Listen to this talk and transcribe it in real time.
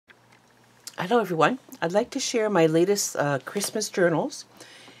Hello everyone. I'd like to share my latest Christmas journals.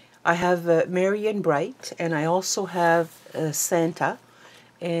 I have Merry and Bright, and I also have Santa,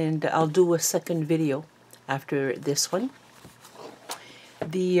 and I'll do a second video after this one.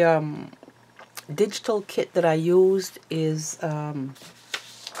 The digital kit that I used is from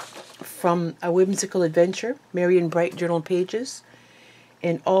A Whimsical Adventure, Merry and Bright journal pages,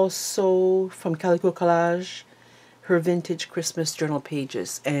 and also from Calico Collage, her vintage Christmas journal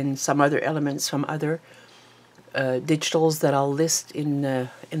pages, and some other elements from other digitals that I'll list in the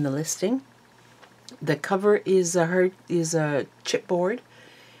listing. The cover is a chipboard.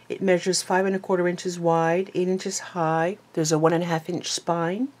 It measures 5 1/4 inches wide, 8 inches high. There's a 1.5 inch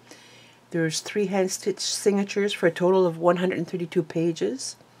spine. There's 3 hand stitched signatures for a total of 132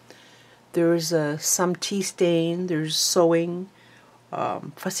 pages. There's some tea stain. There's sewing,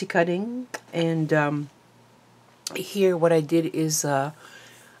 fussy cutting, and here what I did is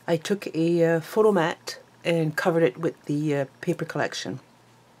I took a photo mat and covered it with the paper collection.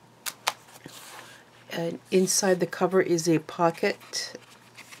 And inside the cover is a pocket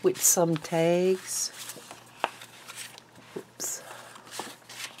with some tags. Oops.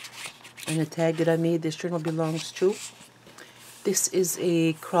 And the tag that I made this journal belongs to. This is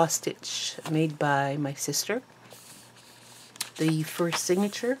a cross stitch made by my sister. The first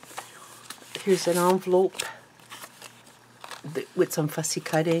signature. Here's an envelope with some fussy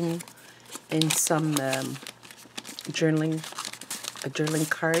cutting and some journaling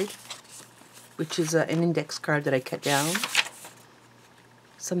card, which is an index card that I cut down.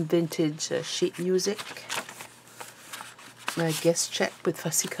 Some vintage sheet music. My guest check with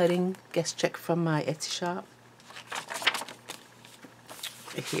fussy cutting, guest check from my Etsy shop.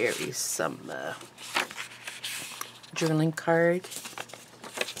 Here is some journaling card.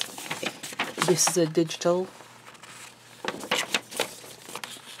 This is a digital.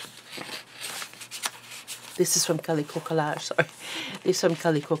 This is from Calico Collage, sorry. This is from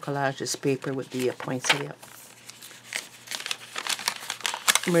Calico Collage's paper with the poinsettia.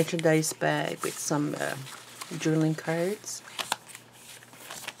 Merchandise bag with some journaling cards.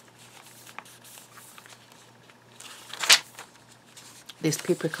 This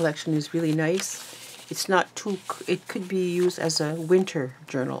paper collection is really nice. It's not too, it could be used as a winter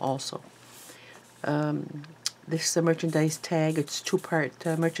journal also. This is a merchandise tag. It's 2-part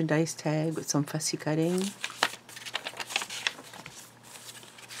merchandise tag with some fussy cutting.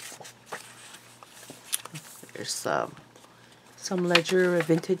 There's some ledger,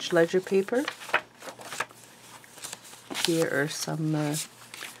 vintage ledger paper. Here are some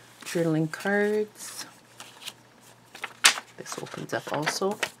journaling cards. This opens up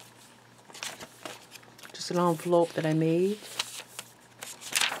also. Just an envelope that I made.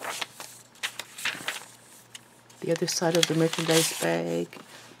 The other side of the merchandise bag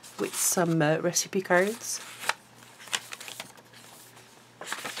with some recipe cards.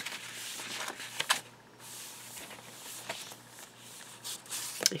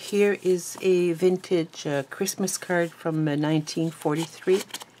 Here is a vintage Christmas card from 1943,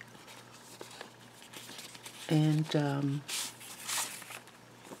 and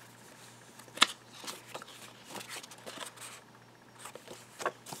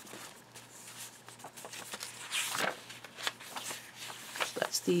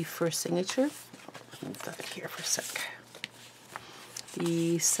that's the first signature. I'll move that here for a sec.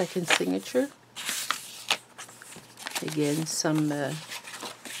 The second signature, again some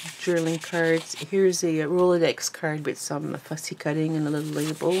journaling cards. Here's a Rolodex card with some fussy cutting and a little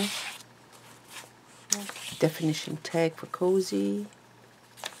label. Definition tag for cozy.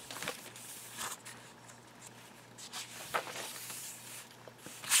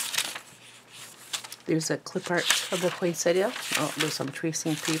 There's a clip art of the poinsettia. Oh, there's some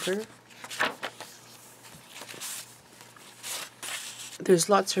tracing paper. There's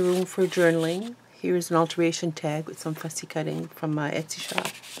lots of room for journaling. Here's an alteration tag with some fussy cutting from my Etsy shop.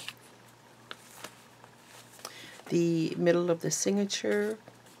 The middle of the signature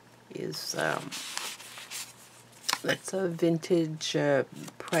is that's a vintage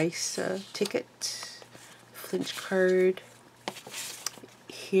price ticket, flinch card.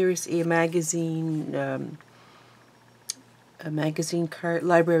 Here's a magazine card,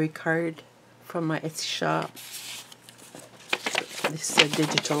 library card from my Etsy shop. This is a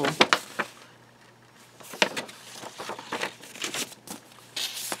digital.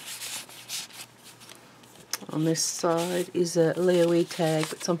 On this side is a layaway tag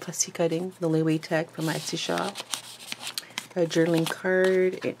with some fussy cutting, the layaway tag from my Etsy shop. A journaling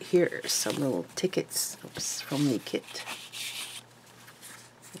card, and here are some little tickets from the kit.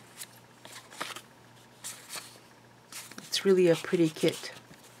 It's really a pretty kit.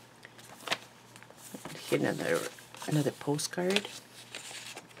 Get another postcard.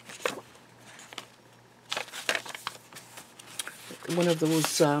 One of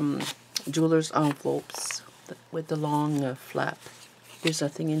those jeweler's envelopes with the long flap. There's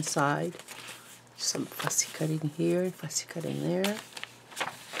nothing inside. Some fussy cutting here, fussy cutting there.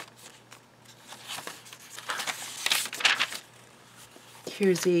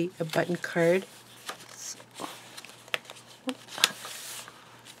 Here's a button card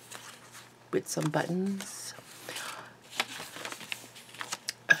with some buttons.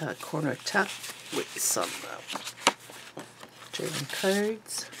 A corner tuck with some German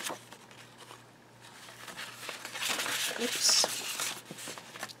cards. Oops.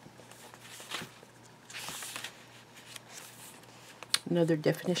 Another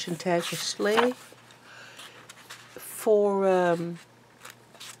definition tag for sleigh. For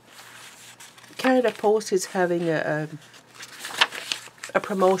Canada Post is having a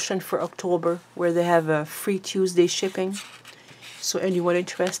promotion for October where they have a free Tuesday shipping. So anyone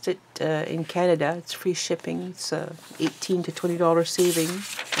interested in Canada, it's free shipping. It's $18 to $20 saving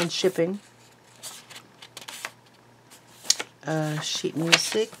on shipping. Sheet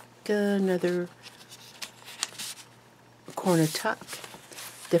music, another corner tuck,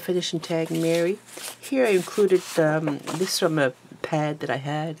 definition tag Mary. Here I included this from a pad that I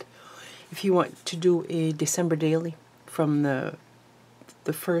had. If you want to do a December daily from the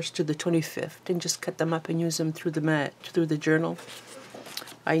 1st to the 25th and just cut them up and use them through the journal,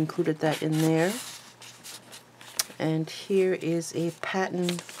 I included that in there. And here is a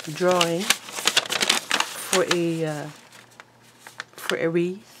pattern drawing for a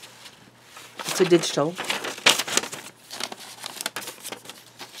wreath. It's a digital.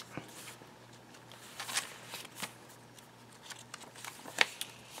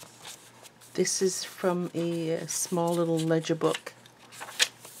 This is from a small little ledger book.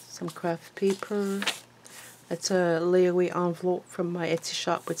 Some craft paper. That's a layaway envelope from my Etsy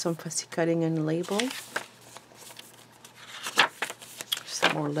shop with some fussy cutting and label.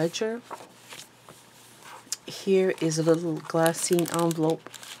 Some more ledger. Here is a little glassine envelope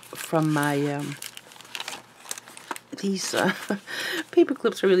from my these paper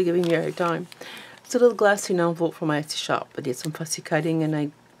clips are really giving me a hard time. It's a little glassine envelope from my Etsy shop. I did some fussy cutting and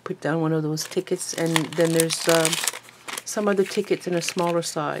I put down one of those tickets, and then there's some other tickets in a smaller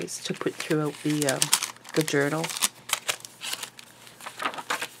size to put throughout the journal.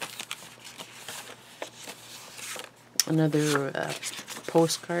 Another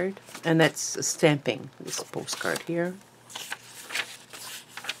postcard, and that's stamping this postcard here.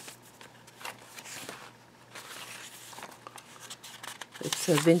 It's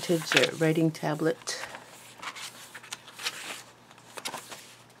a vintage writing tablet.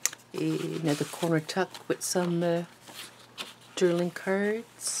 Another corner tuck with some journaling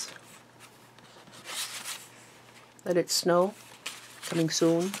cards. Let It Snow, coming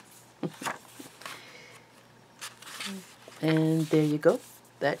soon. And there you go.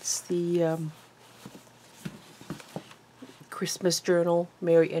 That's the Christmas journal,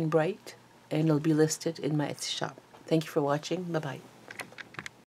 Merry and Bright, and it'll be listed in my Etsy shop. Thank you for watching. Bye-bye.